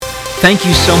Thank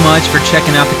you so much for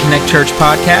checking out the Connect Church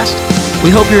podcast. We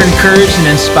hope you're encouraged and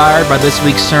inspired by this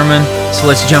week's sermon. So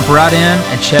let's jump right in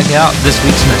and check out this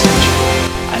week's message.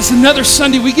 As another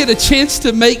Sunday, we get a chance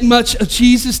to make much of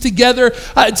Jesus together,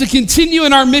 to continue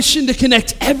in our mission to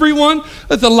connect everyone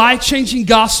with the life-changing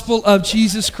gospel of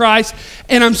Jesus Christ.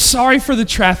 And I'm sorry for the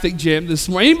traffic jam this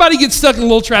morning. Anybody get stuck in a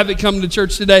little traffic coming to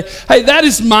church today? Hey, that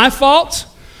is my fault.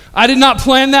 I did not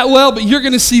plan that well, but you're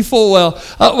going to see full well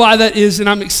why that is, and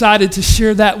I'm excited to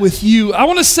share that with you. I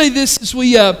want to say this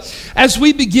as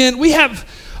we begin. We have,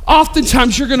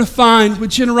 oftentimes you're going to find with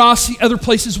generosity, other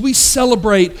places, we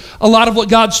celebrate a lot of what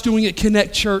God's doing at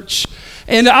Connect Church.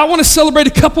 And I want to celebrate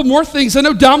a couple more things. I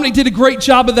know Dominic did a great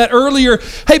job of that earlier.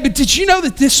 Hey, but did you know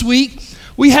that this week,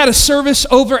 we had a service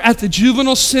over at the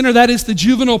Juvenile Center, that is the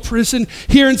juvenile prison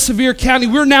here in Sevier County.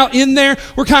 We're now in there.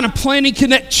 We're kind of planning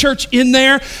Connect Church in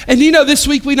there. And you know, this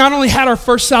week we not only had our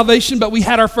first salvation, but we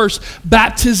had our first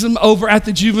baptism over at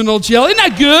the juvenile jail. Isn't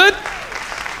that good?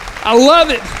 I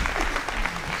love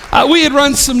it. We had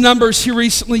run some numbers here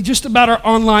recently just about our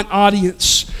online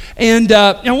audience. And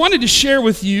I wanted to share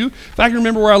with you, if I can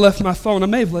remember where I left my phone,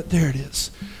 there it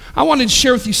is. I wanted to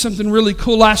share with you something really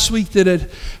cool last week that had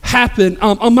happened.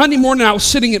 On Monday morning, I was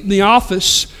sitting in the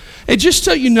office, and just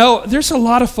so you know, there's a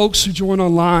lot of folks who join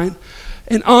online,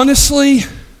 and honestly,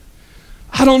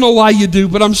 I don't know why you do,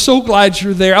 but I'm so glad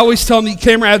you're there. I always tell them the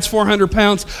camera adds 400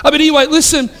 pounds. But anyway,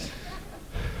 listen,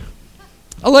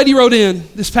 a lady wrote in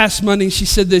this past Monday, and she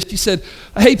said this. She said,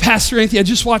 "Hey, Pastor Anthony, I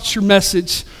just watched your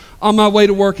message on my way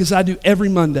to work, as I do every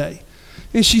Monday."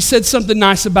 And she said something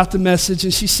nice about the message,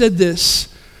 and she said this: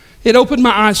 "It opened my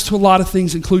eyes to a lot of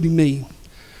things, including me.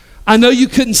 I know you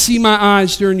couldn't see my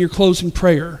eyes during your closing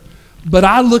prayer, but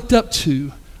I looked up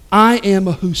to, I am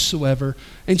a whosoever,"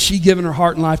 and she given her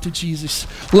heart and life to Jesus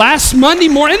last Monday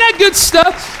morning. Isn't that good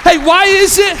stuff? Hey, why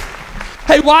is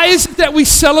it that we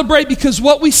celebrate? Because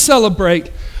what we celebrate,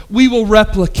 we will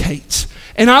replicate.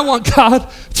 And I want God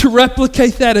to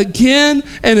replicate that again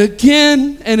and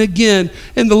again and again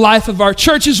in the life of our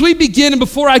church. As we begin, and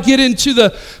before I get into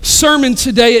the sermon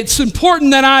today, it's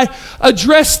important that I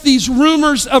address these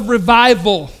rumors of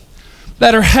revival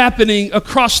that are happening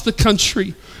across the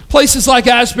country. Places like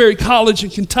Asbury College in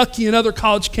Kentucky and other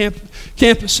college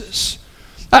campuses.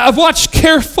 I've watched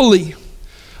carefully.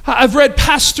 I've read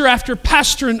pastor after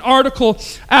pastor and article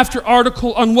after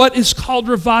article on what is called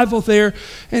revival there.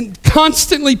 And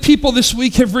constantly people this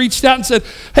week have reached out and said,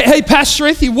 hey, Pastor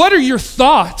Anthony, what are your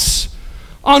thoughts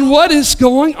on what is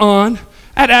going on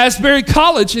at Asbury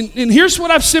College? And here's what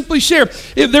I've simply shared.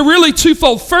 They're really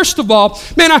twofold. First of all,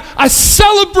 man, I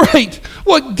celebrate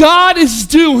what God is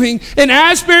doing in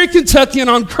Asbury, Kentucky, and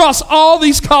across all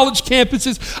these college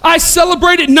campuses. I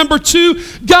celebrate it. Number two,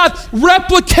 God,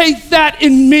 replicate that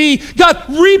in me. God,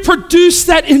 reproduce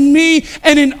that in me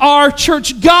and in our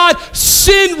church. God,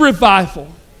 send revival.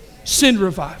 Send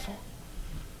revival.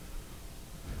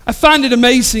 I find it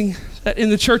amazing that in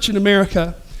the church in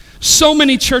America, so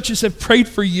many churches have prayed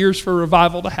for years for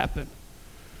revival to happen.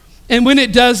 And when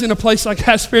it does in a place like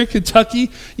Asbury,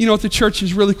 Kentucky, you know what the church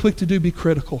is really quick to do? Be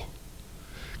critical.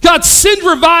 God, send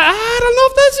revival. I don't know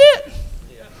if that's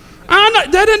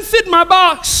it. That doesn't fit in my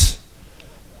box.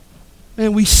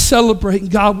 Man, we celebrate.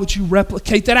 God, would you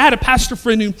replicate that? I had a pastor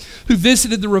friend who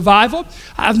visited the revival.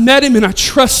 I've met him and I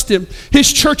trust him.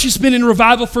 His church has been in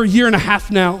revival for 1.5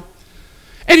 years now.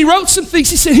 And he wrote some things.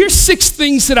 He said, here's 6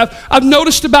 things that I've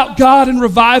noticed about God and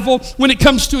revival when it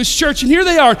comes to his church. And here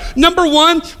they are. Number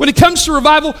 1, when it comes to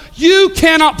revival, you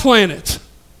cannot plan it.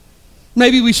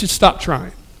 Maybe we should stop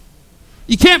trying.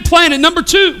 You can't plan it. Number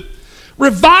 2,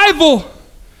 revival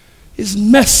is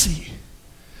messy.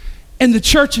 And the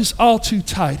church is all too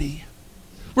tidy.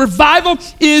 Revival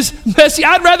is messy.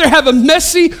 I'd rather have a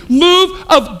messy move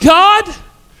of God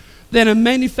than a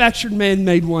manufactured,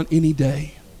 man-made one any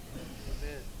day.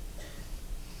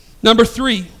 Number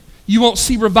 3, you won't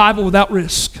see revival without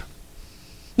risk.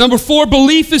 Number 4,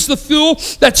 belief is the fuel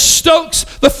that stokes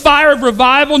the fire of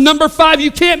revival. Number 5, you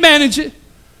can't manage it,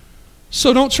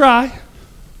 so don't try.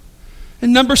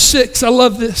 And number 6, I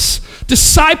love this.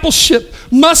 Discipleship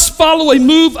must follow a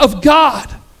move of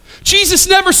God. Jesus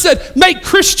never said, make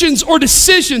Christians or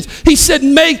decisions. He said,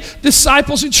 make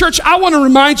disciples. In church, I want to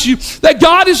remind you that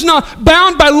God is not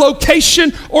bound by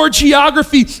location or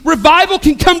geography. Revival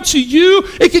can come to you.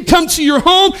 It can come to your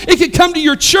home. It can come to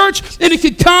your church. And it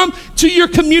can come to your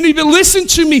community. But listen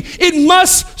to me. It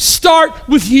must start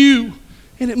with you.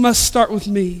 And it must start with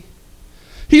me.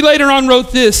 He later on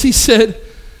wrote this. He said,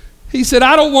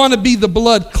 I don't want to be the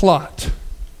blood clot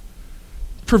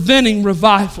preventing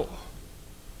revival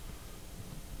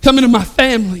coming to my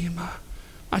family and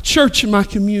my church and my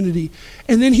community.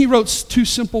 And then he wrote two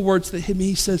simple words that hit me.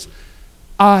 He says,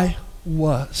 I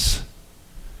was.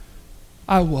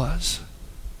 I was.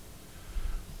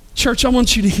 Church, I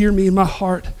want you to hear me in my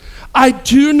heart. I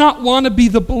do not want to be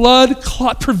the blood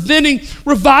clot preventing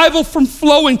revival from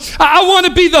flowing. I want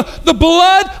to be the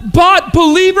blood-bought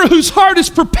believer whose heart is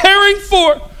preparing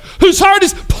for, whose heart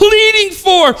is pleading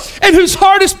for, and whose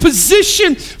heart is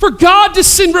positioned for God to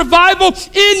send revival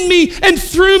in me and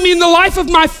through me in the life of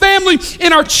my family,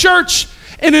 in our church,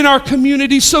 and in our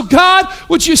community. So God,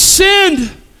 would you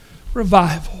send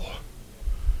revival?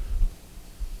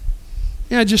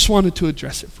 And I just wanted to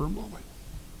address it for a moment.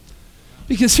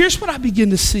 Because here's what I begin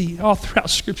to see all throughout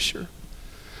Scripture.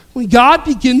 When God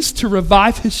begins to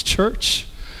revive his church,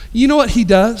 you know what he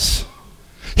does?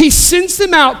 He sends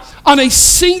them out on a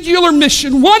singular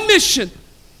mission, one mission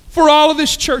for all of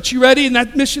his church. You ready? And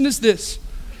that mission is this: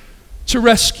 to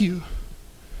rescue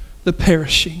the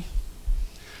perishing.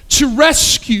 To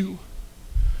rescue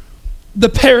the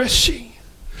perishing.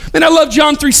 And I love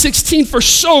John 3:16 for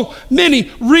so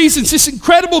many reasons. This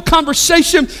incredible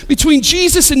conversation between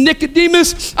Jesus and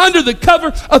Nicodemus under the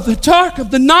cover of the dark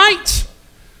of the night.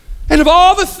 And of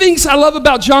all the things I love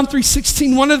about John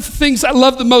 3:16, one of the things I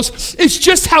love the most is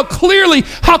just how clearly,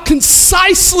 how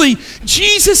concisely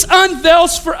Jesus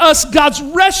unveils for us God's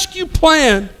rescue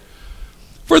plan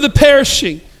for the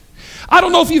perishing. I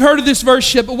don't know if you've heard of this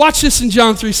verse yet, but watch this in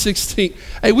John 3:16.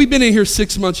 Hey, we've been in here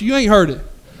 6 months. You ain't heard it.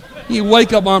 You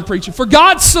wake up on preaching. For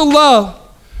God so loved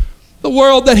the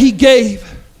world that he gave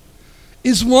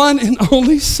his one and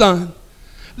only Son.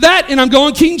 That, and I'm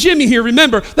going King Jimmy here,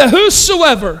 remember, that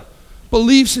whosoever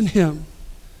believes in him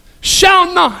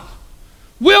shall not,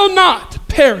 will not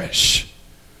perish,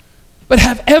 but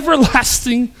have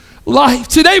everlasting life.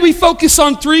 Today we focus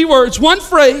on 3 words, one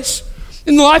phrase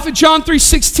in the life of John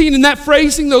 3:16, and that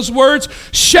phrasing, those words,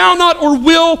 shall not or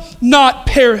will not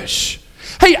perish.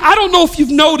 Hey, I don't know if you've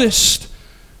noticed,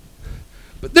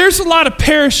 but there's a lot of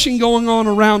perishing going on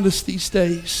around us these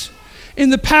days. In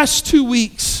the past 2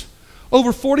 weeks,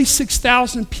 over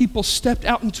 46,000 people stepped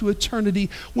out into eternity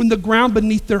when the ground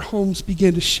beneath their homes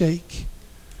began to shake.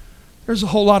 There's a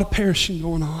whole lot of perishing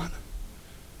going on.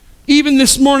 Even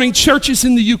this morning, churches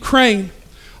in the Ukraine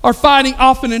are fighting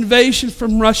off an invasion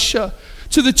from Russia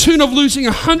to the tune of losing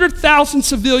 100,000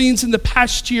 civilians in the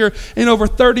past year and over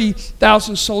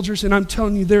 30,000 soldiers. And I'm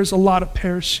telling you, there's a lot of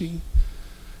perishing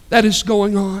that is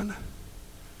going on.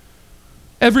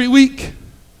 Every week,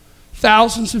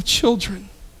 thousands of children,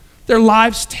 their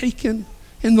lives taken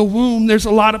in the womb. There's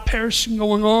a lot of perishing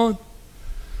going on.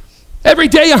 Every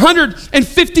day,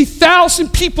 150,000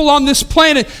 people on this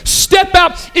planet step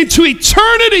out into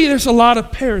eternity. There's a lot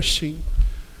of perishing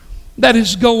that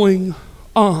is going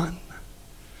on.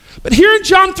 But here in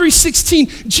John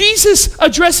 3:16, Jesus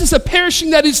addresses a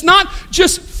perishing that is not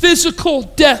just physical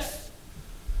death,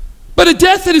 but a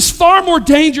death that is far more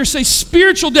dangerous, a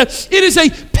spiritual death. It is a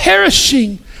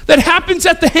perishing that happens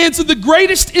at the hands of the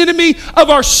greatest enemy of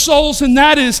our souls, and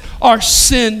that is our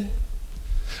sin.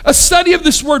 A study of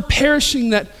this word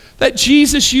perishing that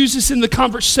Jesus uses in the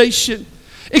conversation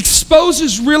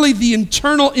exposes really the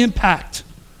internal impact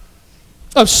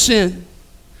of sin.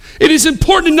 It is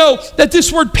important to note that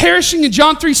this word perishing in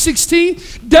John 3:16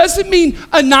 doesn't mean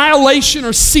annihilation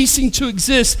or ceasing to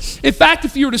exist. In fact,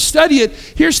 if you were to study it,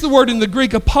 here's the word in the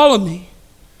Greek, apollumi.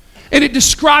 And it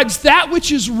describes that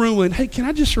which is ruined. Hey, can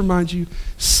I just remind you,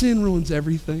 sin ruins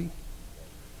everything.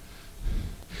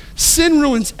 Sin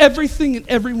ruins everything and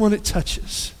everyone it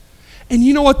touches. And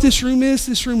you know what this room is?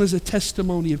 This room is a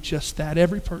testimony of just that.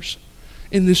 Every person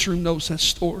in this room knows that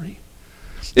story.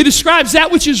 It describes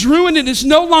that which is ruined and is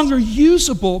no longer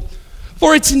usable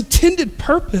for its intended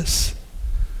purpose.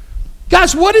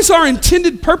 Guys, what is our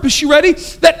intended purpose? You ready?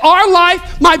 That our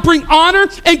life might bring honor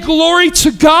and glory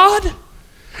to God,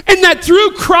 and that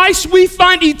through Christ we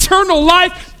find eternal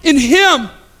life in him.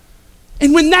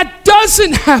 And when that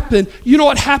doesn't happen, you know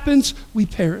what happens? We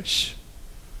perish.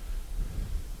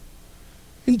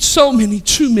 And so many,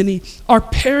 too many, are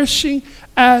perishing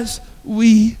as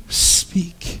we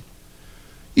speak.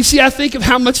 You see, I think of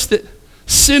how much that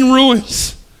sin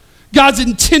ruins God's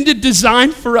intended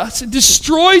design for us. It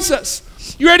destroys us.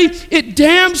 You ready? It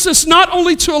damns us not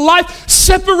only to a life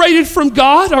separated from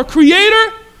God, our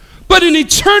Creator, but an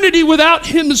eternity without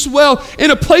him as well,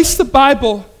 in a place the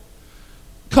Bible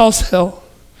calls hell.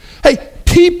 Hey,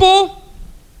 people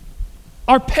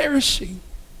are perishing.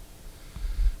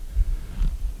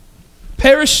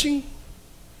 Perishing,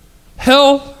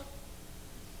 hell,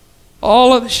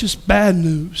 all of it's just bad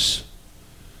news.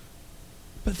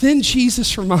 But then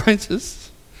Jesus reminds us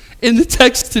in the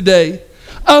text today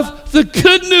of the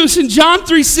good news in John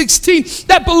 3:16,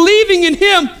 that believing in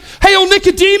him, hey, old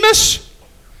Nicodemus,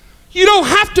 you don't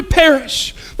have to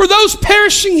perish. For those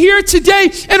perishing here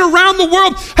today and around the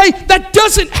world, hey, that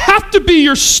doesn't have to be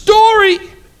your story.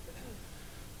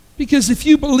 Because if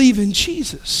you believe in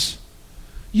Jesus,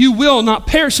 you will not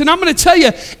perish. And I'm going to tell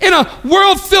you, in a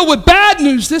world filled with bad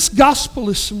news, this gospel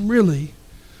is some really,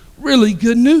 really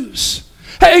good news.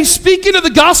 Hey, speaking of the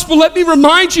gospel, let me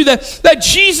remind you that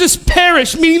Jesus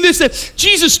perished, meaning this, that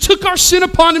Jesus took our sin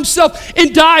upon himself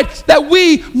and died that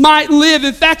we might live.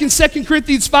 In fact, in 2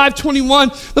 Corinthians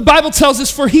 5:21, the Bible tells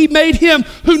us, for he made him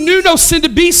who knew no sin to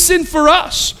be sin for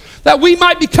us, that we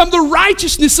might become the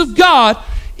righteousness of God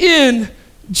in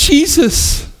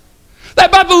Jesus.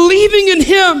 That by believing in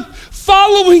him,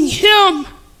 following him,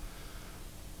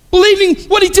 believing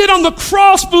what he did on the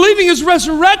cross, believing his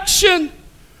resurrection,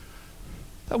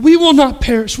 that we will not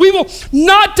perish. We will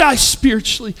not die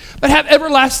spiritually, but have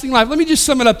everlasting life. Let me just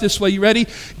sum it up this way. You ready?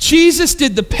 Jesus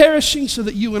did the perishing so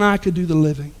that you and I could do the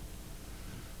living.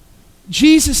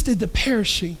 Jesus did the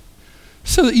perishing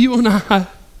so that you and I,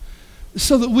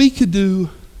 so that we could do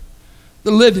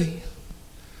the living.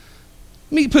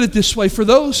 Let me put it this way. For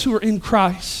those who are in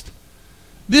Christ,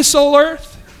 this old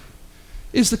earth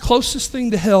is the closest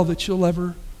thing to hell that you'll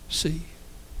ever see.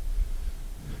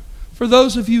 For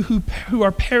those of you who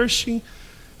are perishing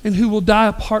and who will die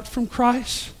apart from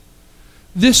Christ,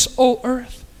 this old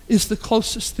earth is the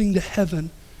closest thing to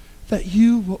heaven that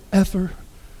you will ever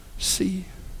see.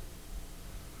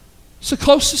 It's the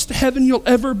closest to heaven you'll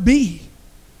ever be.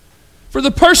 For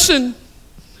the person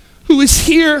who is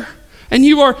here and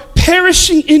you are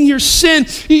perishing in your sin,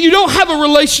 you don't have a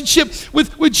relationship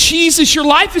with Jesus. Your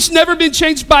life has never been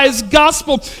changed by his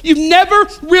gospel. You've never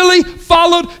really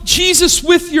followed Jesus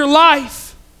with your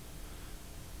life.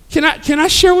 Can I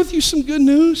share with you some good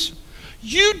news?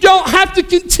 You don't have to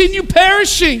continue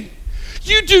perishing.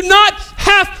 You do not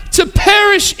have to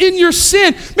perish in your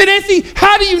sin. Man, Anthony,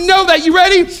 how do you know that? You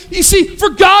ready? You see, for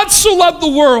God so loved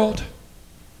the world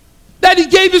that he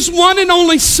gave his one and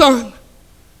only Son,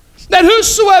 that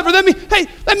whosoever, that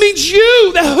means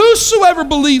you, that whosoever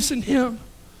believes in him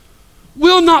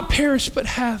will not perish but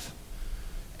have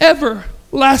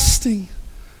everlasting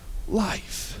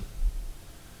life.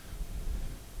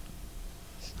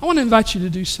 I want to invite you to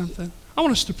do something. I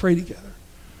want us to pray together.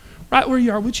 Right where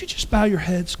you are, would you just bow your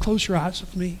heads, close your eyes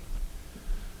with me?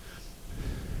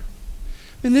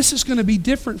 And this is going to be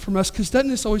different from us, because doesn't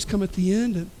this always come at the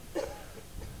end?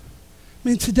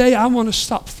 And today I want to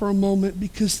stop for a moment,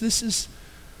 because this is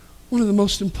one of the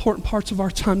most important parts of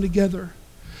our time together.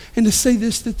 And to say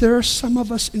this, that there are some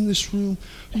of us in this room,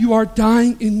 you are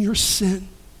dying in your sin,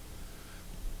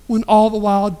 when all the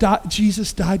while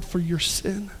Jesus died for your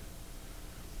sin.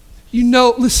 You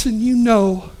know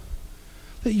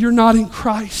that you're not in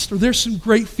Christ, or there's some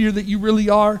great fear that you really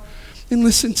are. And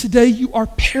listen, today you are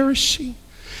perishing.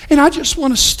 And I just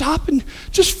want to stop and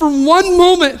just for one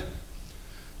moment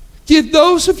give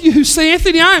those of you who say,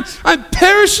 Anthony, I'm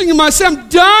perishing in my sin, I'm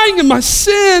dying in my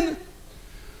sin,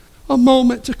 a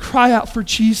moment to cry out for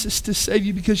Jesus to save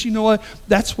you, because you know what?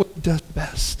 That's what he does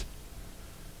best.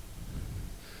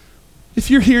 If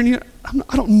you're here and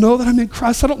I don't know that I'm in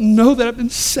Christ, I don't know that I've been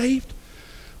saved,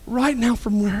 right now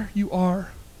from where you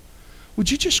are,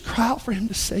 would you just cry out for him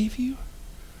to save you?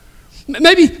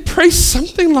 Maybe pray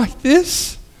something like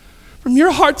this from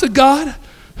your heart to God.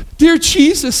 Dear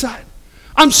Jesus,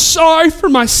 I'm sorry for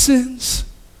my sins.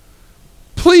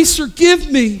 Please forgive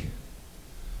me.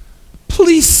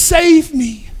 Please save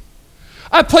me.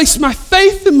 I place my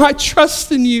faith and my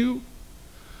trust in you.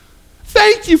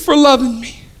 Thank you for loving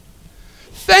me.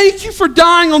 Thank you for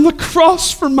dying on the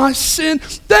cross for my sin.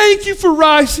 Thank you for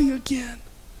rising again.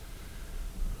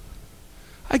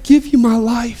 I give you my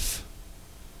life.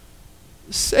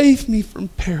 Save me from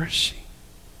perishing.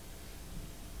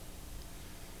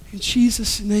 In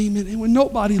Jesus' name, and with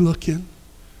nobody looking,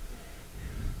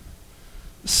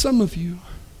 some of you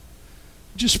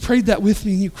just prayed that with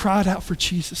me and you cried out for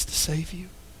Jesus to save you.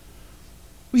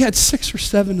 We had 6 or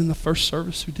 7 in the first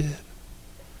service who did.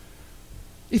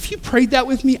 If you prayed that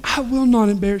with me, I will not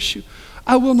embarrass you.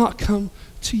 I will not come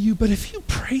to you. But if you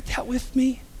prayed that with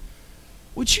me,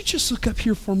 would you just look up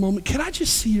here for a moment? Can I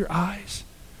just see your eyes?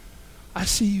 I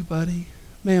see you, buddy.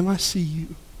 Ma'am, I see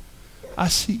you. I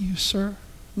see you, sir.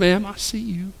 Ma'am, I see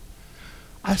you.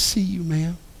 I see you,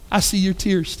 ma'am. I see your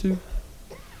tears too.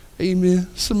 Amen.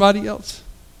 Somebody else.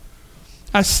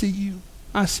 I see you.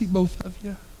 I see both of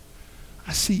you.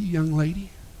 I see you, young lady.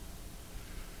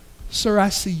 Sir, I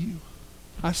see you.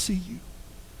 I see you.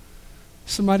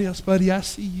 Somebody else, buddy, I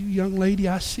see you. Young lady,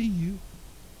 I see you.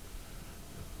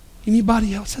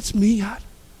 Anybody else? That's me. I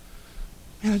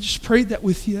just prayed that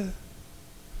with you.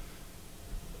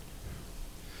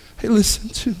 Hey, listen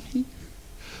to me.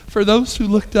 For those who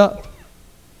looked up,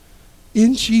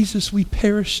 in Jesus we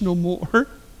perish no more.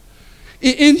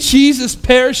 In Jesus,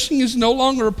 perishing is no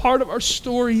longer a part of our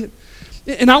story.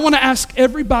 And I want to ask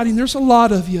everybody, and there's a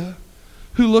lot of you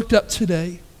who looked up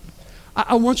today,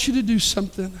 I want you to do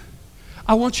something.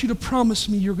 I want you to promise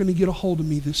me you're going to get a hold of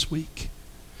me this week.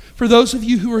 For those of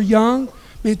you who are young,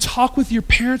 man, talk with your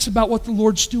parents about what the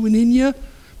Lord's doing in you.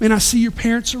 Man, I see your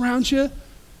parents around you.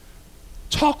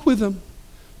 Talk with them.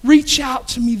 Reach out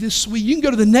to me this week. You can go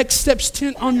to the Next Steps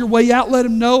tent on your way out. Let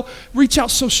them know. Reach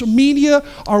out social media,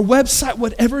 our website,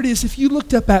 whatever it is. If you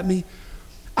looked up at me,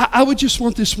 I would just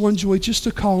want this one joy just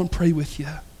to call and pray with you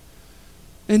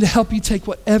and to help you take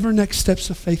whatever next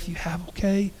steps of faith you have,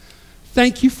 okay?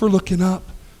 Thank you for looking up.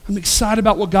 I'm excited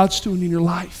about what God's doing in your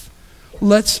life.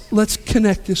 Let's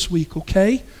connect this week,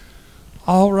 okay?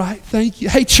 All right, thank you.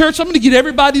 Hey, church, I'm going to get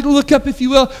everybody to look up, if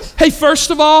you will. Hey, first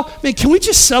of all, man, can we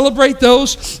just celebrate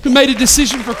those who made a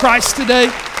decision for Christ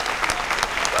today?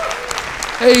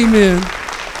 Amen.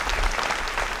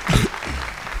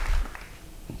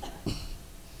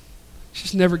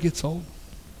 Just never gets old.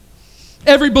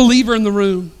 Every believer in the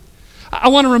room, I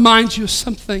want to remind you of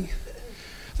something.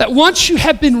 That once you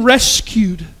have been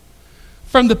rescued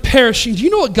from the perishing, do you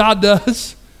know what God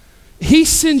does? He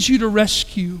sends you to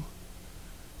rescue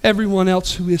everyone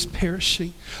else who is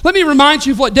perishing. Let me remind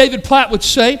you of what David Platt would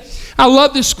say. I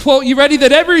love this quote. You ready?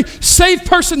 That every saved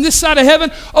person this side of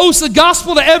heaven owes the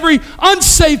gospel to every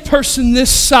unsaved person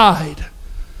this side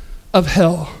of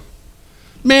hell.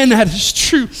 Man, that is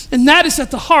true. And that is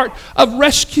at the heart of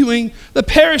rescuing the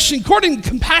perishing. According to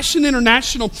Compassion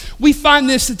International, we find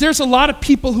this, that there's a lot of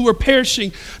people who are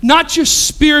perishing, not just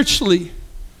spiritually,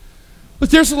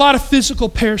 but there's a lot of physical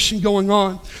perishing going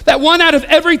on. That 1 out of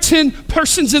every 10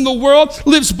 persons in the world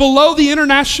lives below the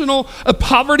international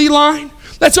poverty line.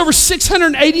 That's over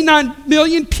 689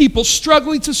 million people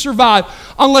struggling to survive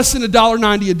on less than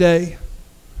 $1.90 a day.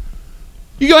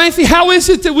 You go, Anthony, how is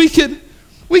it that we could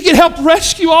help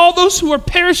rescue all those who are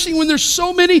perishing when there's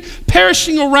so many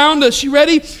perishing around us? You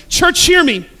ready? Church, hear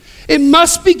me. It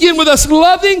must begin with us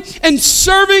loving and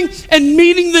serving and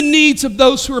meeting the needs of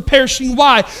those who are perishing.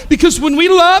 Why? Because when we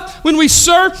love, when we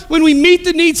serve, when we meet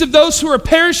the needs of those who are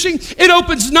perishing, it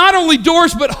opens not only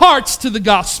doors but hearts to the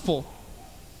gospel.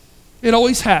 It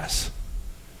always has.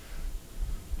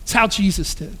 It's how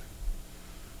Jesus did.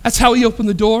 That's how he opened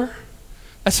the door.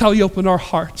 That's how he opened our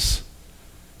hearts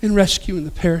in rescuing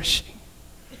the perishing.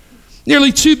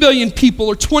 Nearly 2 billion people,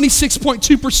 or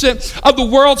 26.2% of the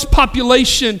world's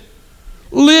population,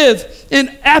 live in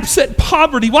abject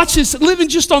poverty. Watch this, living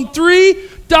just on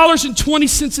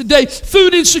 $3.20 a day.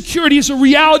 Food insecurity is a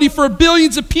reality for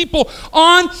billions of people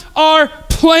on our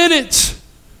planet.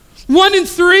 1 in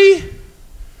 3,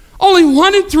 only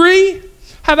 1 in 3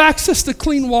 have access to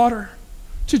clean water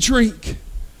to drink.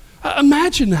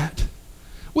 Imagine that.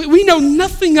 We know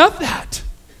nothing of that.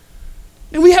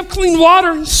 And we have clean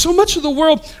water, and so much of the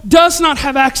world does not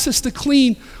have access to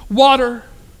clean water.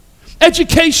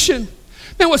 Education.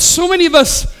 Man, what so many of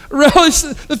us realize,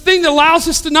 the thing that allows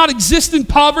us to not exist in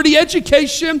poverty,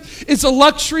 education is a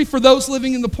luxury for those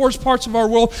living in the poorest parts of our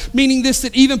world, meaning this,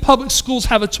 that even public schools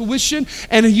have a tuition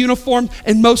and a uniform,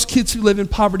 and most kids who live in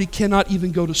poverty cannot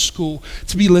even go to school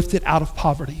to be lifted out of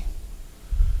poverty.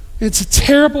 And it's a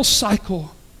terrible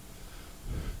cycle,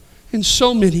 and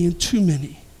so many and too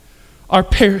many are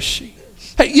perishing.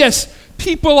 Hey, yes,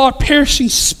 people are perishing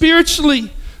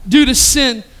spiritually due to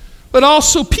sin, but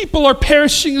also people are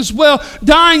perishing as well,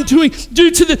 dying due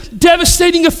to the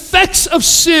devastating effects of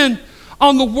sin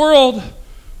on the world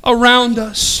around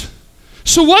us.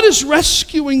 So what does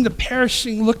rescuing the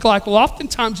perishing look like? Well,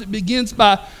 oftentimes it begins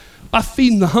by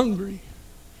feeding the hungry.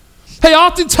 Hey,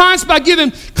 oftentimes by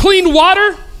giving clean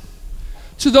water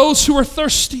to those who are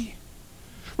thirsty.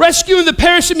 Rescuing the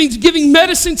perishing means giving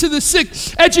medicine to the sick,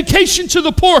 education to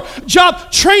the poor,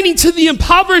 job training to the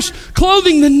impoverished,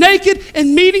 clothing the naked,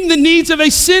 and meeting the needs of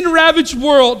a sin-ravaged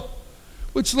world,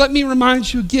 which, let me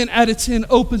remind you again, at its end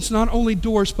opens not only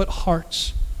doors but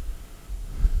hearts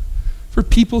for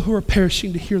people who are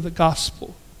perishing to hear the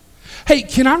gospel. Hey,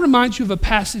 can I remind you of a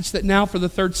passage that now for the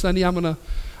third Sunday I'm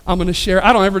gonna share?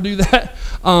 I don't ever do that,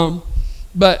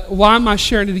 but why am I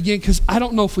sharing it again? Because I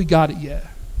don't know if we got it yet.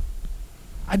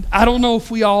 I don't know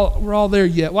if we're all there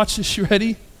yet. Watch this, you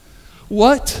ready?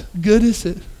 What good is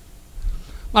it,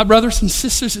 my brothers and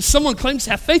sisters, if someone claims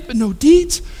to have faith but no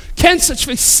deeds? Can such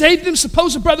faith save them?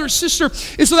 Suppose a brother or sister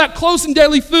is without clothes and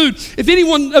daily food. If any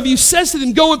one of you says to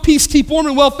them, go in peace, keep warm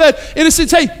and well fed, in a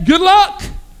sense, hey, good luck.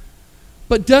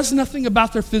 but does nothing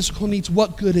about their physical needs,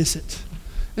 what good is it?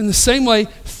 In the same way,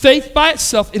 faith by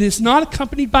itself, it is not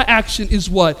accompanied by action, is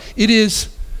what? It's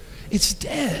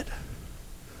dead.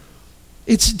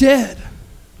 It's dead.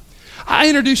 I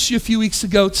introduced you a few weeks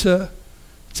ago to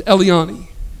Eliani.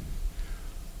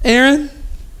 Aaron,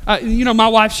 my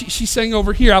wife, she sang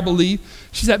over here, I believe.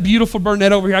 She's that beautiful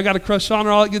brunette over here. I got a crush on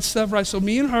her, all that good stuff, right? So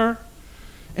me and her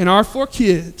and our 4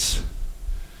 kids,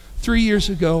 3 years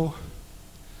ago,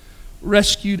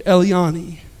 rescued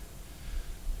Eliani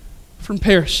from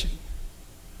perishing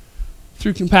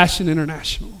through Compassion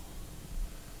International.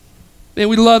 Man,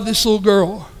 we love this little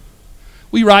girl.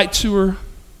 We write to her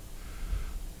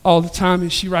all the time,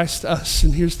 and she writes to us.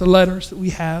 And here's the letters that we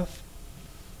have,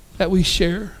 that we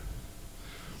share.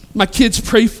 My kids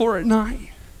pray for her at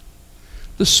night.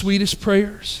 The sweetest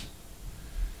prayers.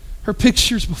 Her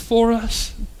pictures before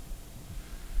us.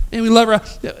 And we love her.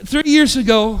 3 years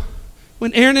ago,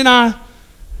 when Aaron and I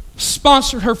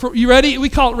sponsored her for, you ready? We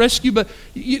call it rescue, but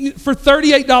for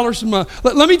 $38 a month.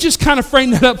 Let me just kind of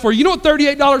frame that up for you. You know what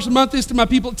 $38 a month is to my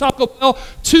people at Taco Bell?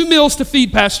 2 meals to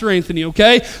feed Pastor Anthony,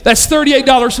 okay? That's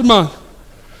 $38 a month.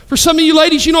 For some of you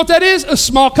ladies, you know what that is? A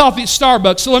small coffee at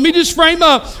Starbucks. So let me just frame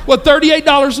up what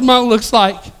 $38 a month looks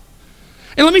like.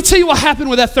 And let me tell you what happened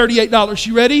with that $38.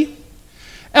 You ready?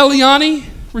 Eliani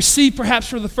received, perhaps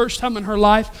for the first time in her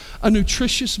life, a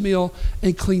nutritious meal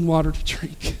and clean water to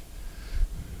drink.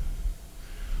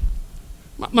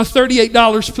 My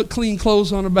 $38 put clean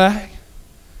clothes on her back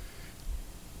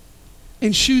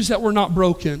and shoes that were not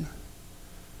broken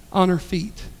on her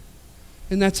feet.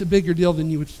 And that's a bigger deal than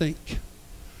you would think.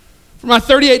 For my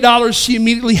 $38, she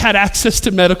immediately had access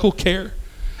to medical care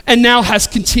and now has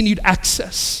continued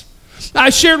access.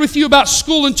 I shared with you about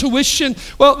school and tuition.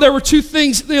 Well, there were 2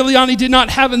 things that Eliani did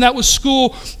not have, and that was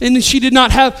school, and she did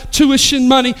not have tuition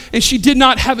money, and she did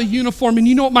not have a uniform. And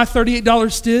you know what my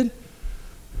 $38 did?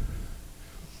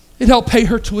 It helped pay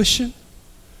her tuition,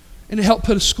 and it helped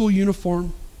put a school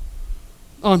uniform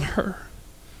on her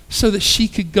so that she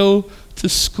could go to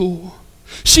school.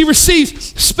 She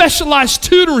receives specialized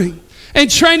tutoring and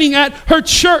training at her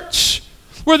church,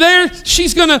 where there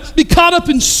she's going to be caught up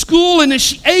in school, and as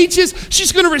she ages,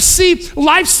 she's going to receive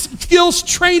life skills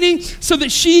training so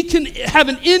that she can have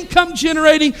an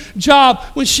income-generating job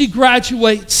when she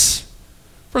graduates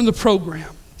from the program.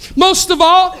 Most of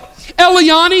all,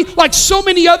 Eliani, like so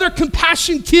many other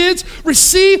Compassion kids,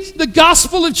 receive the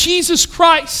gospel of Jesus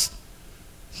Christ.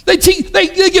 They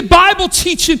get Bible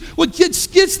teaching, what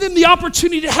gives them the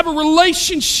opportunity to have a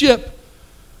relationship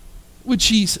with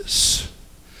Jesus.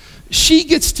 She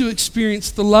gets to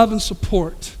experience the love and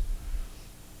support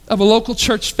of a local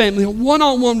church family, a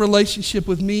one-on-one relationship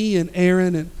with me and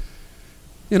Aaron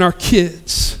and our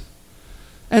kids.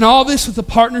 And all this with the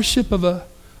partnership of a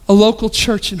local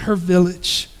church in her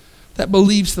village that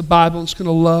believes the Bible and is going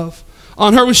to love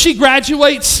on her. When she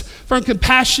graduates from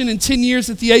Compassion in 10 years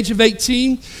at the age of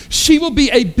 18, she will be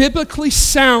a biblically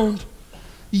sound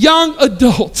young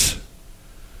adult.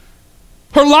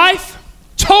 Her life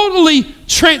totally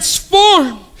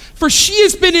transformed, for she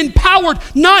has been empowered,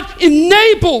 not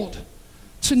enabled,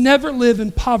 to never live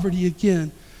in poverty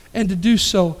again, and to do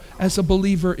so as a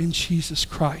believer in Jesus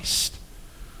Christ.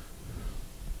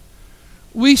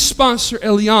 We sponsor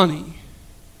Eliani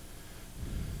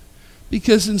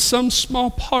because in some small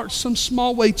part, some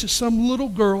small way, to some little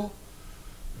girl,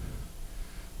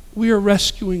 we are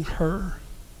rescuing her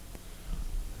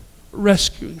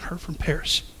from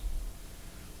perishing.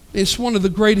 It's one of the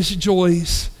greatest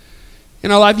joys in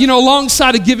our life. You know,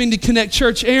 alongside of giving to Connect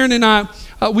Church, Aaron and I,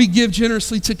 we give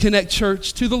generously to Connect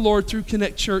Church, to the Lord through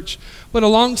Connect Church. But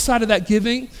alongside of that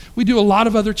giving, we do a lot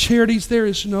of other charities. There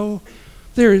is no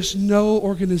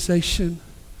organization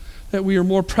that we are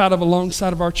more proud of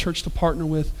alongside of our church to partner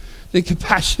with than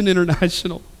Compassion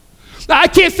International. Now, I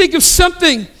can't think of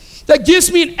something that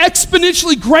gives me an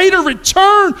exponentially greater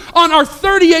return on our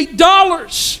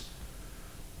 $38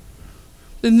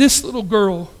 than this little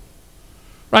girl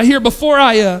right here. Before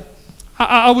I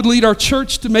would lead our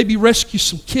church to maybe rescue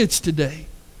some kids today,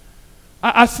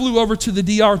 I flew over to the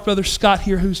DR with Brother Scott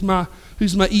here, who's my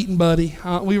eating buddy.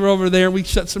 We were over there. We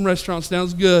shut some restaurants down. It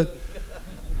was good.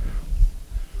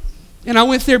 And I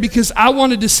went there because I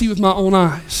wanted to see with my own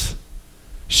eyes.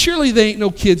 Surely there ain't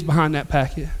no kids behind that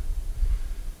packet.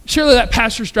 Surely that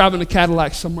pastor's driving a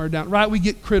Cadillac somewhere down, right? We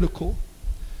get critical.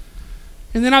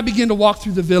 And then I began to walk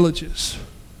through the villages.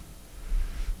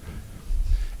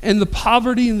 And the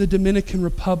poverty in the Dominican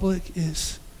Republic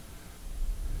is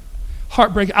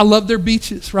heartbreaking. I love their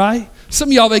beaches, right? Some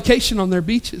of y'all vacation on their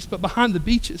beaches, but behind the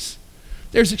beaches,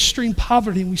 there's extreme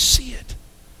poverty, and we see it.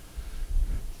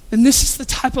 And this is the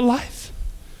type of life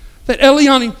that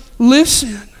Eliani lives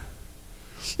in.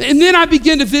 And then I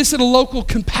began to visit a local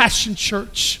Compassion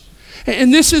church.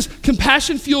 And this is,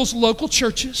 Compassion fuels local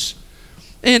churches.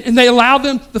 And they allow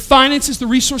them the finances, the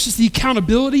resources, the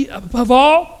accountability above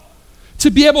all to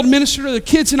be able to minister to their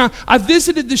kids. And I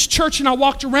visited this church and I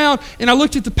walked around and I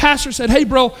looked at the pastor and said, hey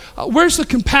bro, where's the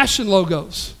Compassion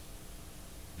logos?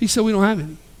 He said, we don't have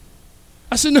any.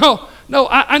 I said, no,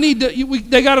 I need to,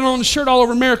 they got it on the shirt all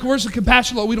over America. Where's the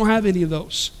Compassion logo? We don't have any of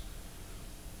those.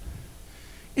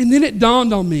 And then it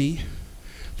dawned on me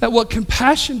that what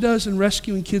Compassion does in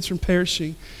rescuing kids from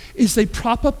perishing is they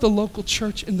prop up the local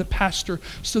church and the pastor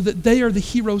so that they are the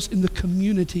heroes in the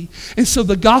community. And so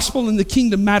the gospel and the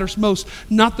kingdom matters most,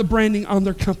 not the branding on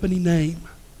their company name.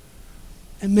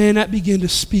 And man, that began to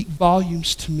speak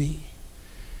volumes to me.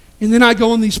 And then I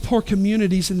go in these poor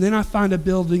communities and then I find a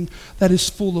building that is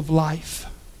full of life.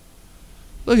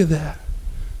 Look at that.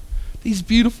 These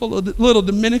beautiful little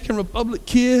Dominican Republic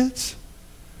kids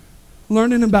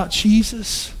learning about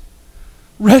Jesus,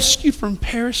 rescue from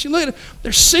perishing. Look at it.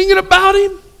 They're singing about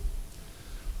him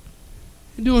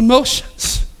and doing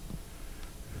motions.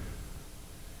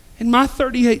 And my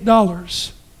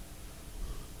 $38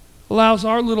 allows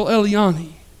our little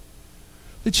Eliani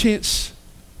the chance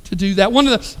to do that. One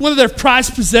of their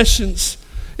prized possessions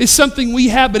is something we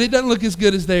have, but it doesn't look as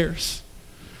good as theirs.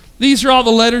 These are all the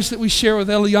letters that we share with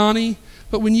Eliani,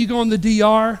 but when you go on the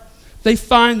DR, they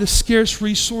find the scarce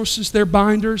resources, their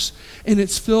binders, and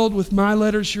it's filled with my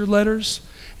letters, your letters,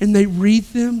 and they read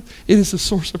them. It is a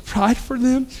source of pride for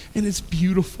them, and it's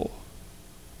beautiful.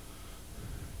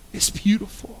 It's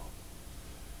beautiful.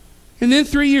 And then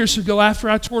 3 years ago, after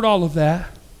I toured all of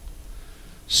that,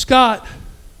 Scott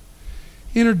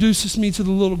introduces me to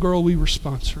the little girl we were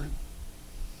sponsoring.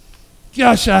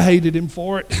 Gosh, I hated him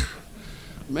for it.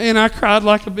 Man, I cried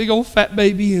like a big old fat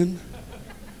baby, and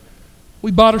we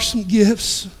bought her some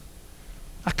gifts.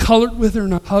 I colored with her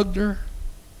and I hugged her.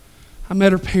 I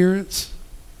met her parents.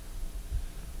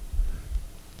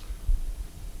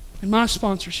 And my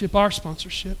sponsorship, our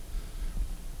sponsorship,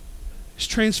 is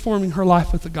transforming her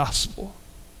life with the gospel.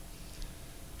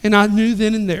 And I knew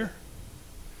then and there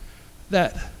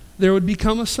that there would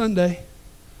become a Sunday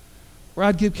where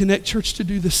I'd give Connect Church to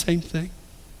do the same thing.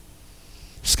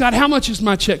 Scott, how much is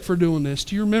my check for doing this?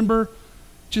 Do you remember?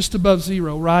 Just above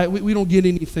zero, right? We don't get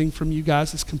anything from you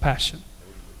guys. It's Compassion.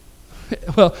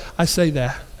 Well, I say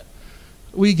that.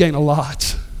 We gain a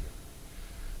lot.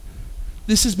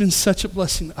 This has been such a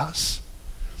blessing to us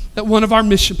that one of our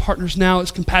mission partners now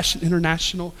is Compassion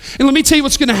International. And let me tell you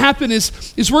what's going to happen is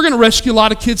we're going to rescue a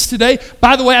lot of kids today.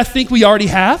 By the way, I think we already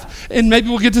have, and maybe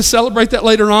we'll get to celebrate that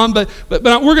later on, but we're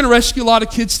going to rescue a lot of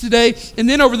kids today. And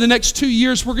then over the next 2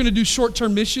 years, we're going to do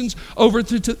short-term missions over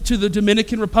to the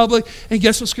Dominican Republic. And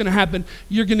guess what's going to happen?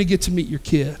 You're going to get to meet your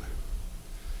kid.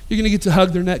 You're going to get to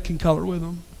hug their neck and color with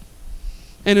them.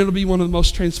 And it'll be one of the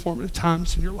most transformative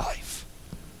times in your life.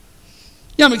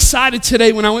 Yeah, I'm excited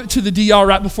today. When I went to the DR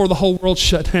right before the whole world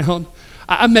shut down,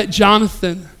 I met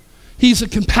Jonathan. He's a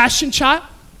Compassion child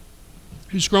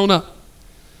who's grown up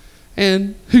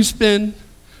and who's been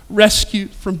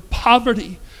rescued from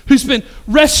poverty, who's been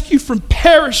rescued from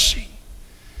perishing.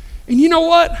 And you know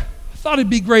what? I thought it'd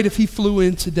be great if he flew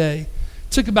in today,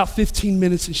 took about 15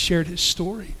 minutes and shared his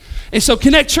story. And so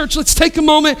Connect Church, let's take a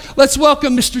moment. Let's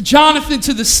welcome Mr. Jonathan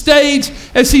to the stage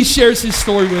as he shares his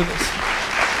story with us.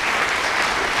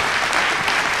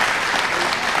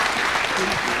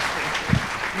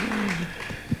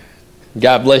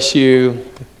 God bless you,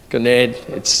 Connect.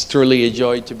 It's truly a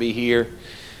joy to be here.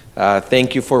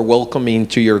 Thank you for welcoming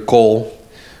to your call,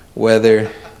 whether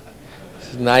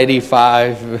it's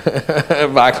 95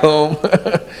 back home.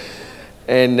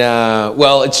 And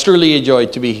well, it's truly a joy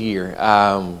to be here.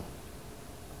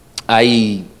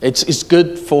 It's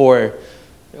good for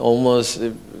almost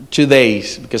 2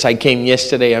 days because I came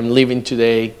yesterday. I'm leaving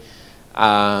today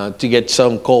to get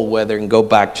some cold weather and go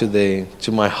back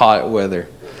to my hot weather.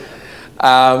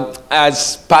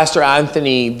 As Pastor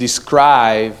Anthony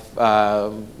described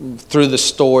through the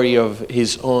story of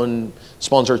his own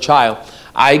sponsored child,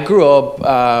 I grew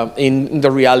up in the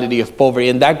reality of poverty,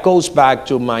 and that goes back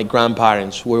to my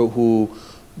grandparents who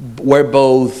were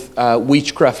both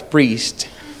witchcraft priests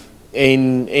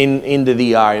in the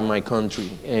DR in my country.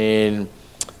 And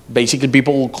basically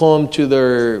people will come to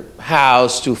their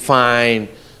house to find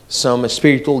some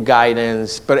spiritual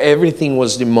guidance, but everything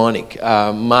was demonic.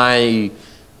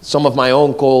 Some of my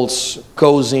uncles,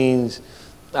 cousins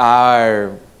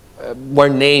were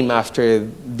named after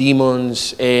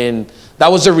demons, and that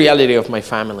was the reality of my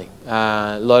family.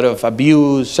 A lot of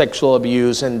abuse, sexual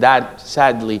abuse, and that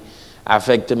sadly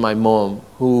affected my mom,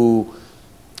 who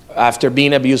after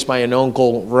being abused by an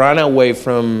uncle, ran away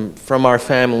from our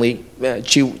family.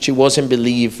 She wasn't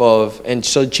believed of, and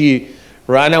so she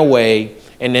ran away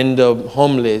and ended up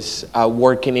homeless,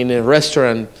 working in a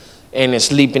restaurant and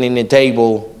sleeping in a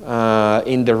table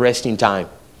in the resting time.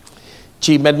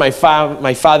 She met my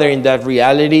father in that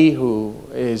reality, who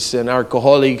is an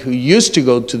alcoholic who used to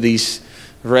go to this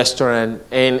restaurant,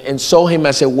 and saw him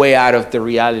as a way out of the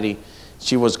reality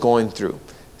she was going through.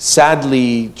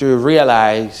 Sadly, to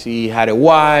realize he had a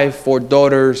wife, 4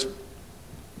 daughters,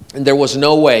 and there was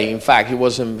no way. In fact, he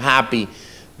wasn't happy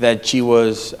that she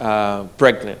was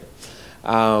pregnant.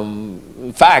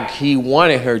 In fact, he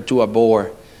wanted her to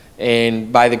abort,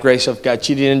 and by the grace of God,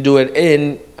 she didn't do it,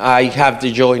 and I have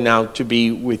the joy now to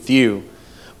be with you.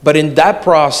 But in that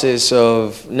process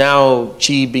of now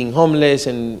she being homeless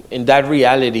and in that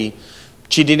reality,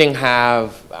 she didn't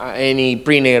have any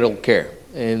prenatal care.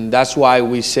 And that's why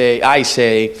I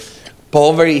say,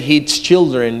 poverty hits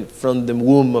children from the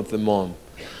womb of the mom.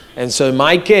 And so in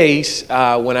my case,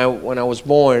 when I was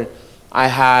born, I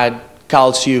had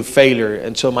calcium failure.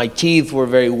 And so my teeth were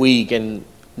very weak and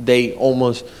they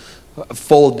almost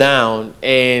fall down.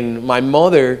 And my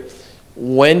mother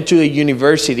went to a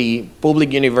university,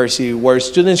 public university, where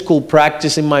students could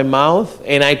practice in my mouth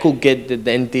and I could get the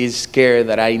dentist care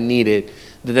that I needed,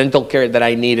 the dental care that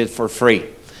I needed for free.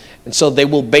 And so they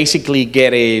will basically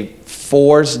get a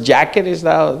force jacket, is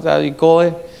that how you call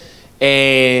it?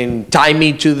 And tie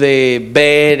me to the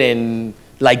bed and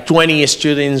like 20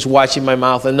 students watching my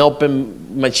mouth, an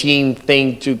open machine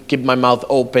thing to keep my mouth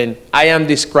open. I am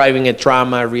describing a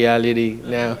trauma reality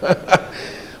now.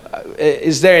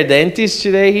 Is there a dentist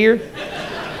today here?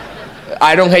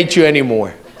 I don't hate you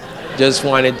anymore. Just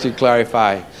wanted to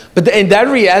clarify. But in that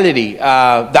reality,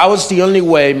 that was the only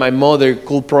way my mother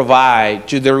could provide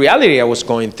to the reality I was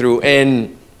going through.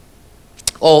 And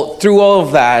through all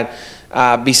of that,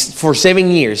 for 7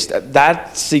 years,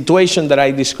 that situation that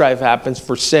I described happens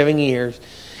for 7 years.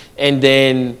 And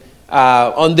then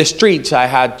on the streets, I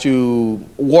had to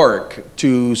work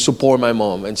to support my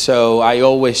mom. And so I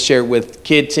always share with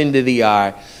kids in the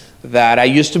DR that I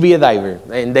used to be a diver.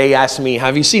 And they ask me,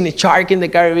 have you seen a shark in the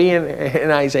Caribbean?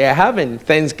 And I say, I haven't,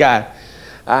 thanks God.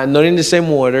 Not in the same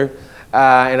water.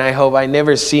 And I hope I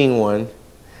never seen one.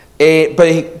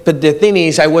 But the thing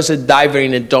is, I was a diver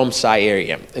in a dump site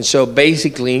area. And so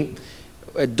basically,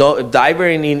 a diver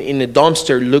in a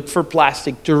dumpster looked for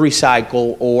plastic to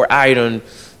recycle or iron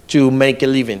to make a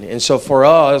living. And so for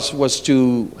us was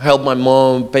to help my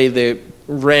mom pay the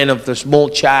rent of the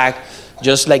small shack,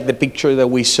 just like the picture that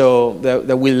we saw,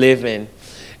 that we live in.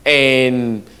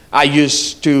 And I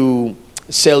used to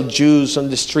sell juice on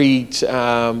the street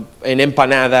and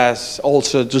empanadas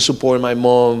also to support my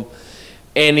mom.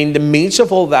 And in the midst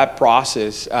of all that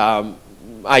process,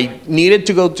 I needed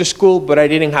to go to school, but I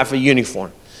didn't have a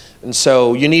uniform. And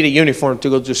so you need a uniform to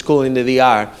go to school in the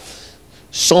DR.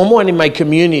 Someone in my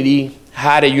community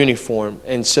had a uniform,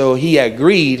 and so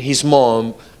his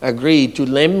mom agreed to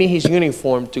lend me his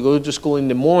uniform to go to school in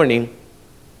the morning,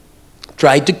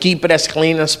 try to keep it as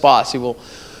clean as possible,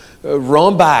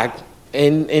 run back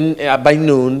by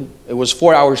noon, it was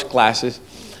 4 hours classes,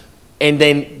 and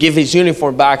then give his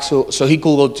uniform back so he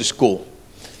could go to school.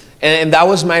 And that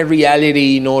was my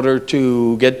reality in order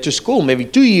to get to school, maybe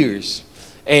 2 years.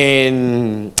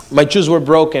 And my shoes were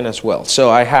broken as well. So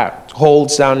I had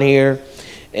holes down here,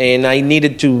 and I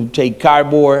needed to take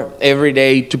cardboard every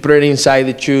day to put it inside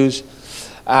the shoes.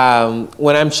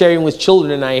 When I'm sharing with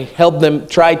children, I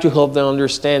try to help them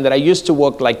understand that I used to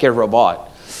walk like a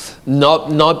robot,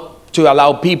 not to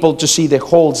allow people to see the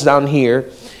holes down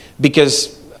here,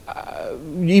 because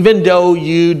even though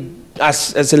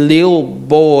as a little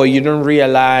boy, you don't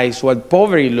realize what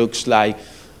poverty looks like,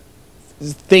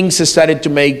 things started to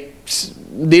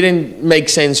didn't make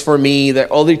sense for me,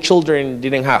 that other children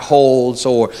didn't have holes,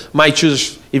 or my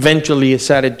shoes eventually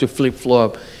started to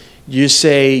flip-flop. You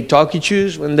say talkie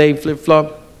shoes when they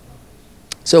flip-flop?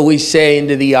 So we say in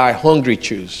the DR, hungry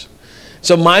shoes.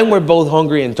 So mine were both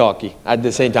hungry and talkie at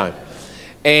the same time.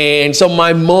 And so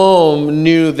my mom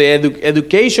knew the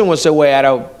education was a way out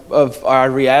of our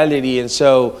reality, and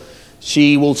so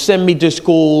she will send me to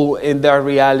school in that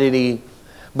reality.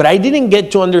 But I didn't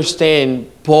get to understand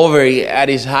poverty at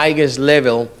its highest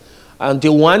level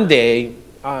until one day,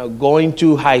 going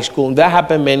to high school, and that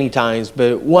happened many times,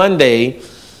 but one day,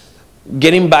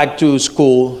 getting back to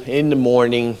school in the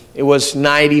morning, it was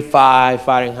 95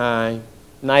 Fahrenheit,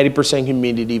 90%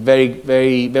 humidity, very,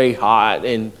 very, very hot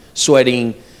and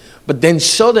sweating. But then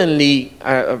suddenly,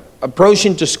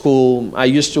 approaching to school, I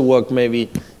used to walk maybe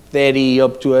 30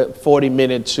 up to 40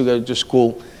 minutes to go to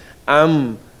school.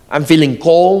 I'm I'm feeling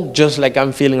cold, just like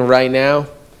I'm feeling right now.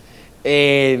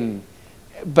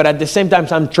 But at the same time,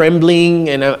 I'm trembling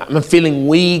and I'm feeling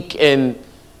weak, and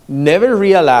never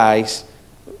realized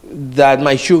that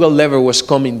my sugar level was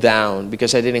coming down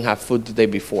because I didn't have food the day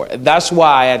before. That's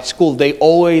why at school they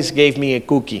always gave me a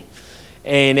cookie.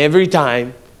 And every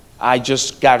time I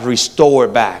just got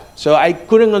restored back. So I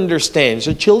couldn't understand.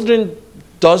 So children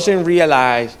doesn't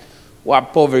realize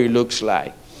what poverty looks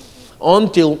like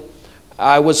until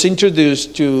I was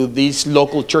introduced to this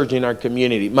local church in our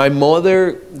community. My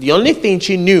mother, the only thing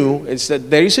she knew is that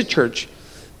there is a church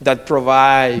that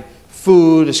provides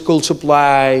food, school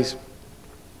supplies,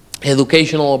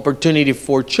 educational opportunity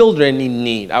for children in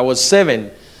need. I was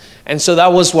 7, and so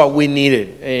that was what we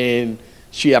needed. And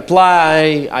she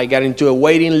applied, I got into a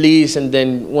waiting list, and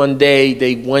then one day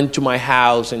they went to my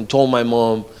house and told my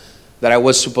mom that I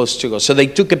was supposed to go. So they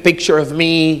took a picture of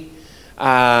me,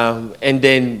 and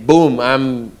then boom,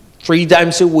 I'm 3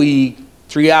 times a week,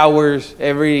 3 hours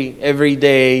every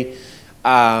day,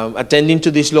 attending to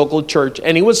this local church.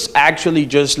 And it was actually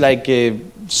just like a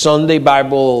Sunday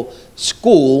Bible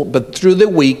school, but through the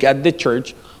week at the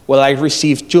church, well, I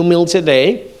received 2 meals a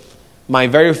day, my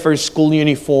very first school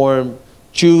uniform,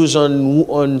 shoes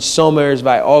on summers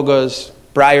by August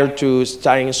prior to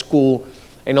starting school,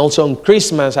 and also on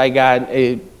Christmas I got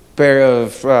a pair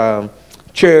of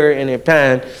chair and a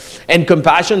pant. And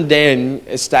Compassion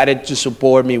then started to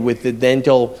support me with the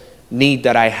dental need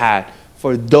that I had.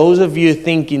 For those of you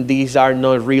thinking these are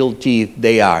not real teeth,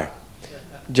 they are,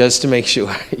 just to make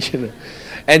sure.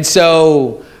 And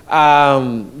so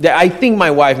I think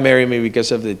my wife married me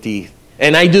because of the teeth.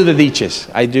 And I do the ditches.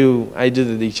 I do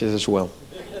the ditches as well.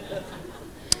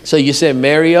 So you say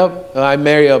marry up? I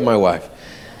marry up my wife.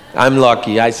 I'm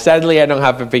lucky. Sadly I don't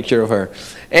have a picture of her.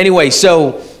 Anyway,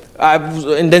 so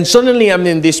and then suddenly I'm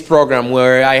in this program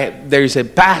where there's a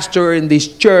pastor in this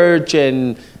church,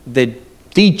 and the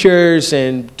teachers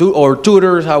or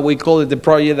tutors, how we call it, the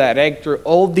project director,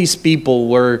 all these people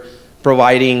were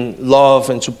providing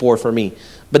love and support for me.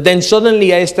 But then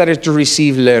suddenly I started to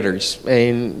receive letters.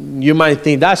 And you might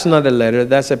think, that's not a letter,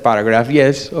 that's a paragraph.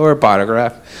 Yes, or a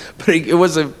paragraph. But it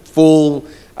was a full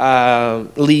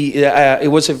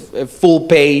full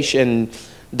page, and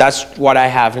that's what I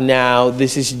have now.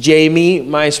 This is Jamie,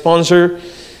 my sponsor.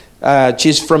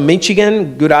 She's from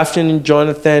Michigan. Good afternoon,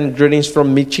 Jonathan. Greetings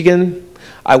from Michigan.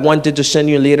 I wanted to send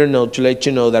you a little note to let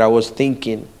you know that I was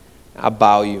thinking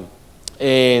about you.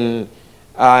 And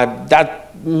that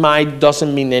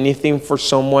doesn't mean anything for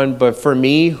someone, but for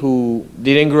me, who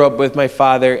didn't grow up with my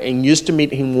father and used to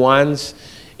meet him once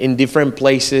in different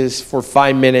places for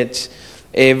 5 minutes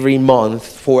every month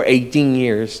for 18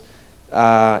 years,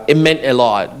 it meant a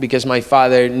lot, because my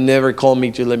father never called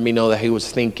me to let me know that he was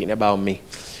thinking about me.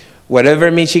 Whatever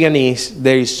Michigan is,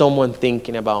 there is someone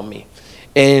thinking about me.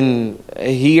 And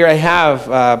here I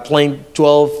have playing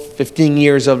 12, 15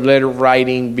 years of letter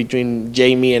writing between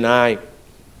Jamie and I.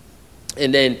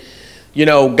 And then,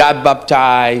 got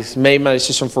baptized, made my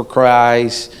decision for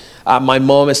Christ. My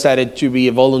mom started to be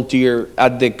a volunteer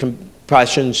at the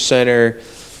Compassion Center.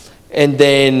 And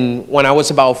then when I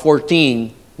was about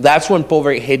 14, that's when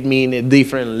poverty hit me in a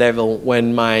different level,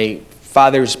 when my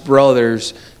father's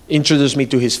brothers introduced me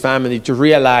to his family, to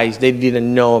realize they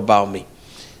didn't know about me,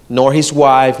 nor his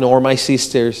wife, nor my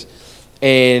sisters.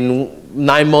 And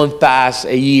 9 months passed,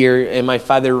 a year, and my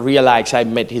father realized I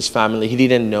met his family. He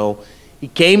didn't know. He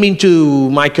came into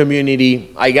my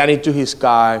community. I got into his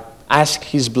car, asked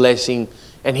his blessing,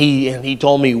 and he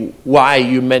told me, why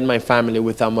you met my family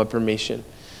without my permission.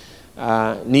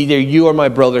 Neither you or my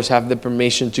brothers have the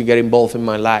permission to get involved in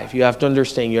my life. You have to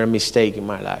understand you're a mistake in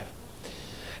my life.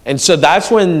 And so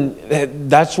that's a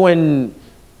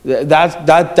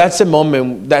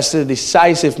moment, that's a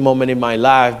decisive moment in my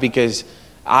life, because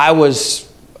I was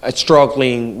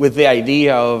struggling with the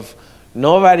idea of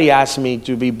nobody asked me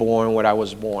to be born when I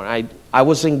was born. I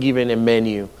wasn't given a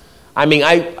menu. I mean,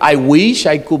 I wish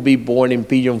I could be born in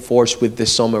Pigeon Forge with the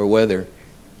summer weather,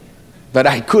 but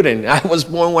I couldn't. I was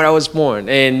born when I was born,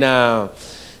 and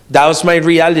that was my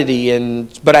reality.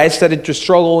 But I started to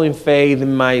struggle in faith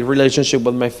in my relationship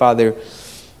with my father,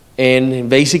 and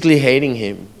basically hating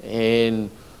him. And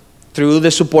through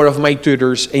the support of my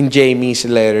tutors and Jamie's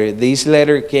letter, this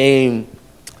letter came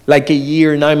like a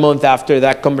year, 9 months after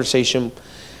that conversation.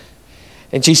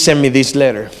 And she sent me this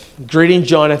letter. Greeting,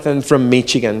 Jonathan from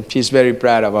Michigan. She's very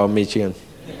proud about Michigan.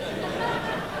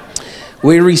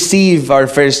 We received our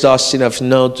first dusting of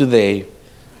snow today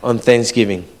on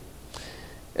Thanksgiving.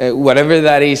 Whatever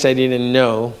that is, I didn't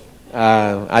know.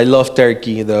 I love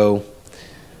turkey, though.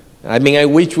 I mean, I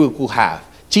wish we could have.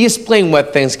 She explained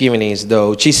what Thanksgiving is,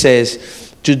 though. She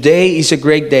says, today is a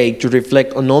great day to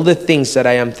reflect on all the things that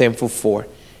I am thankful for.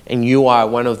 And you are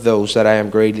one of those that I am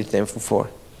greatly thankful for.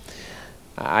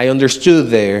 I understood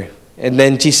there. And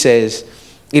then she says,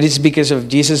 it is because of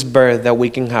Jesus' birth that we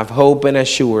can have hope and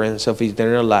assurance of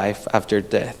eternal life after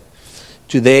death.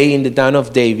 Today in the town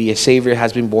of David, a Savior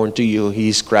has been born to you. He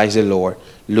is Christ the Lord.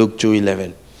 Luke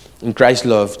 2:11. And Christ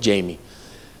loved Jamie.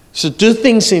 So two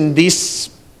things in this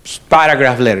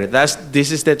paragraph letter.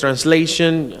 This is the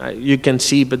translation. You can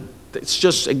see, but it's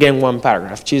just, again, one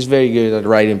paragraph. She's very good at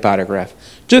writing paragraph.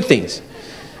 Two things.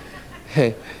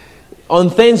 On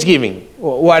Thanksgiving,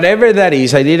 whatever that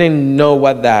is, I didn't know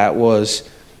what that was.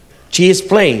 She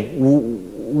explained,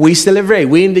 we celebrate.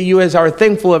 We in the U.S. are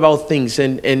thankful about things,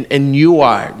 and you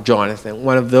are, Jonathan,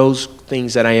 one of those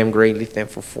things that I am greatly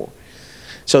thankful for.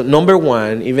 So number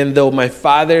one, even though my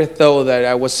father thought that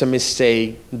I was a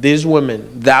mistake, this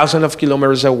woman, thousands of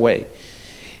kilometers away,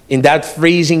 in that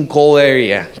freezing cold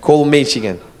area, cold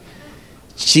Michigan,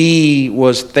 she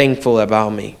was thankful about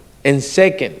me. And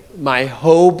second, my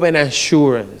hope and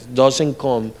assurance doesn't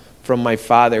come from my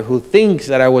father who thinks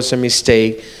that I was a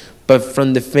mistake, but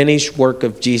from the finished work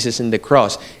of Jesus in the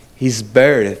cross. His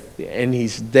birth and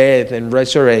his death and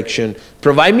resurrection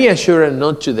provide me assurance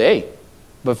not today,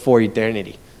 but for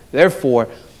eternity. Therefore,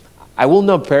 I will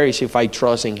not perish if I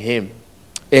trust in him.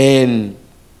 And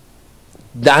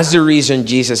that's the reason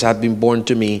Jesus had been born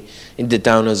to me in the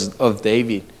town of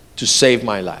David, to save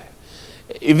my life.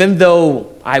 Even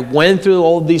though I went through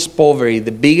all this poverty,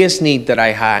 the biggest need that I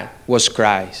had was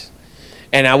Christ.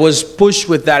 And I was pushed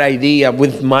with that idea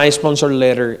with my sponsor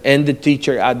letter and the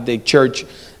teacher at the church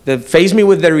that faced me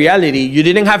with the reality, you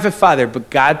didn't have a father, but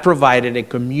God provided a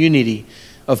community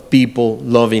of people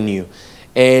loving you.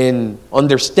 And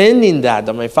understanding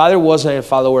that my father wasn't a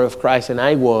follower of Christ and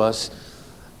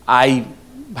I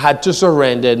had to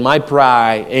surrender my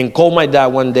pride and called my dad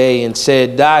one day and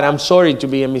said, Dad, I'm sorry to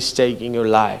be a mistake in your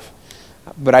life,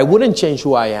 but I wouldn't change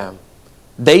who I am.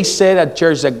 They said at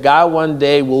church that God one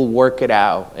day will work it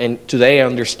out, and today I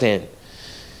understand.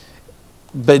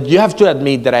 But you have to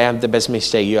admit that I am the best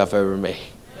mistake you have ever made.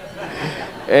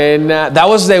 And that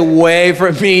was the way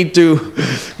for me to,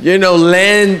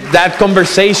 land that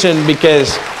conversation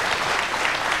because,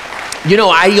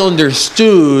 I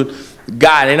understood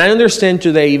God. And I understand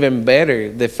today even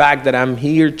better the fact that I'm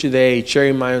here today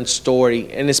sharing my own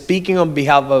story and speaking on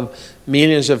behalf of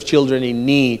millions of children in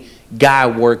need.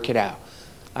 God worked it out.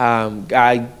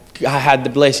 I had the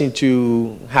blessing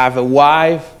to have a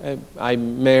wife. I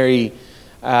married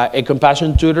a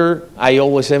compassion tutor. I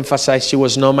always emphasize she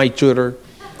was not my tutor.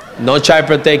 No child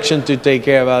protection to take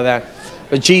care about that.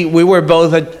 But we were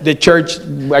both at the church.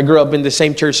 I grew up in the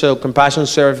same church, so Compassion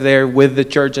served there with the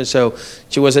church. And so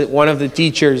she was one of the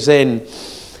teachers. And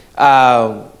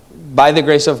by the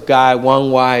grace of God,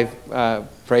 one wife,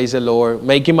 praise the Lord.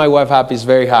 Making my wife happy is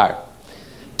very hard.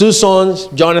 Two sons,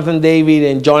 Jonathan David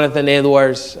and Jonathan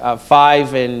Edwards,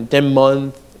 5 and 10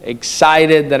 months.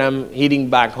 Excited that I'm heading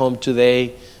back home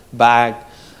today, back.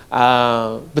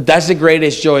 But that's the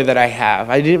greatest joy that I have.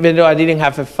 Even though I didn't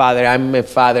have a father, I'm a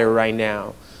father right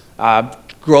now.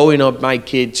 Growing up my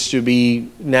kids to be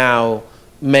now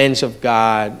men of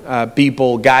God,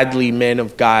 people, godly men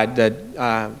of God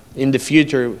that in the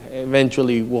future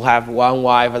eventually will have one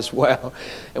wife as well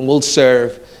and will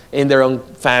serve in their own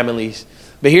families.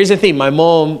 But here's the thing. My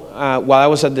mom, while I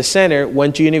was at the center,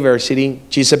 went to university.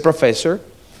 She's a professor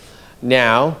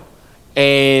now.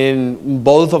 And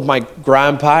both of my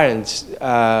grandparents,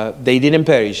 they didn't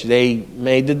perish. They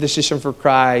made the decision for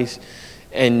Christ,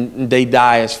 and they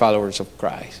die as followers of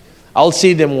Christ. I'll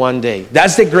see them one day.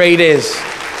 That's the greatest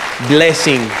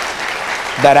blessing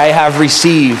that I have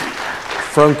received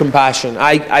from Compassion.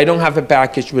 I don't have a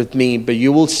package with me, but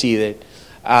you will see that.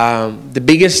 The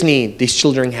biggest need these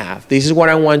children have. This is what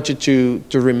I want you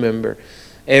to remember.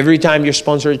 Every time you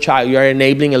sponsor a child, you are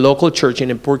enabling a local church in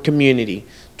a poor community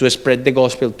to spread the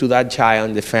gospel to that child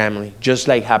and the family, just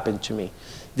like happened to me.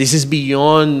 This is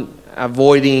beyond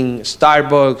avoiding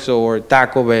Starbucks or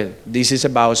Taco Bell. This is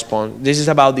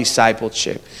about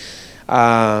discipleship.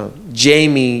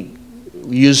 Jamie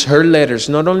used her letters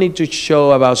not only to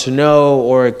show about snow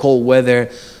or cold weather,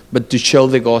 but to show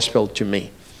the gospel to me.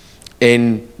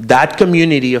 And that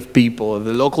community of people,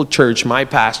 the local church, my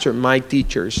pastor, my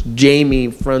teachers, Jamie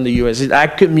from the U.S.,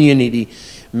 that community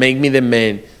made me the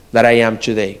man that I am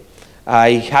today.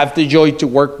 I have the joy to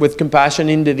work with Compassion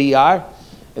in the DR.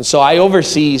 And so I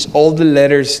oversee all the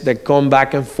letters that come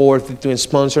back and forth between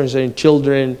sponsors and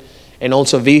children and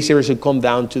also visitors who come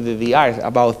down to the DR,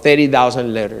 about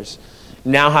 30,000 letters.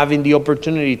 now having the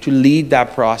opportunity to lead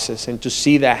that process and to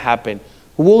see that happen.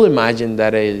 Who will imagine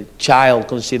that a child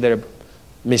considered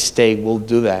a mistake will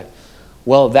do that?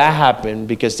 Well, that happened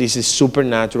because this is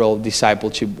supernatural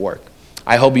discipleship work.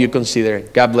 I hope you consider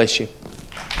it. God bless you.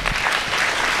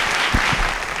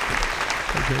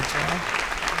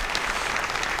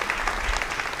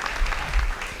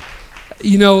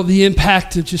 You know, the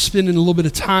impact of just spending a little bit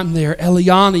of time there,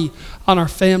 Eliani, on our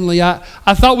family. I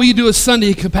thought we'd do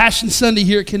a Compassion Sunday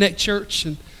here at Connect Church.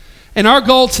 And our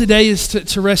goal today is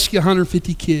to rescue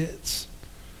 150 kids.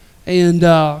 And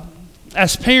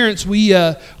as parents,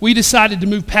 we decided to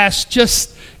move past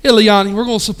just Eliani. We're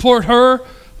going to support her,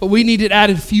 but we needed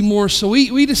added a few more. So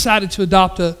we decided to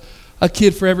adopt a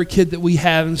kid for every kid that we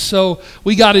have. And so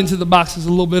we got into the boxes a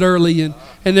little bit early. And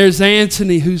there's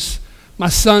Anthony, who's my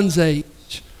son's age,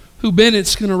 who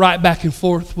Bennett's going to write back and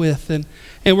forth with. And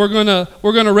we're gonna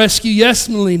rescue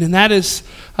Yasmin, and that is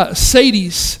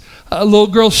Sadie's a little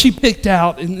girl she picked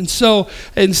out. And so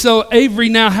Avery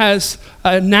now has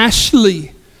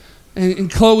Nashley,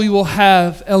 and Chloe will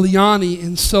have Eliani.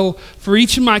 And so for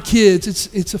each of my kids,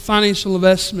 it's a financial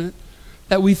investment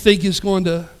that we think is going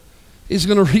to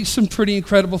reach some pretty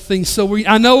incredible things. So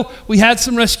I know we had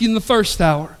some rescue in the first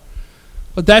hour,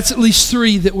 but that's at least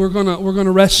 3 that we're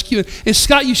gonna rescue. And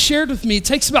Scott, you shared with me, it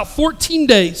takes about 14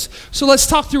 days. So let's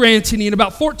talk through Anthony. In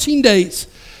about 14 days,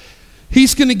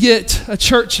 he's gonna get a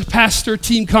church pastor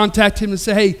team contact him and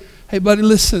say, hey buddy,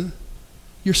 listen,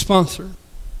 you're sponsored.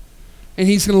 And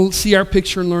he's gonna see our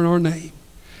picture and learn our name.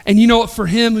 And you know what, for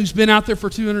him who's been out there for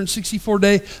 264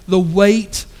 days, the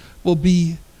wait will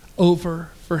be over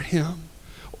for him.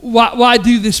 Why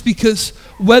do this? Because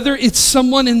whether it's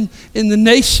someone in the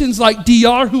nations like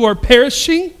DR who are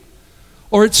perishing,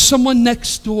 or it's someone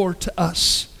next door to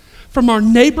us, from our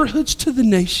neighborhoods to the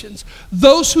nations,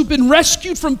 those who've been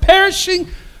rescued from perishing,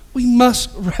 we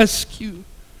must rescue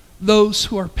those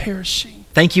who are perishing.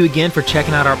 Thank you again for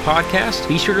checking out our podcast.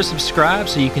 Be sure to subscribe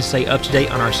so you can stay up to date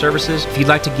on our services. If you'd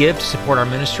like to give to support our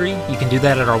ministry, you can do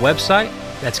that at our website.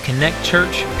 That's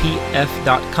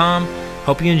connectchurchpf.com.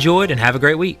 Hope you enjoyed and have a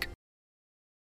great week.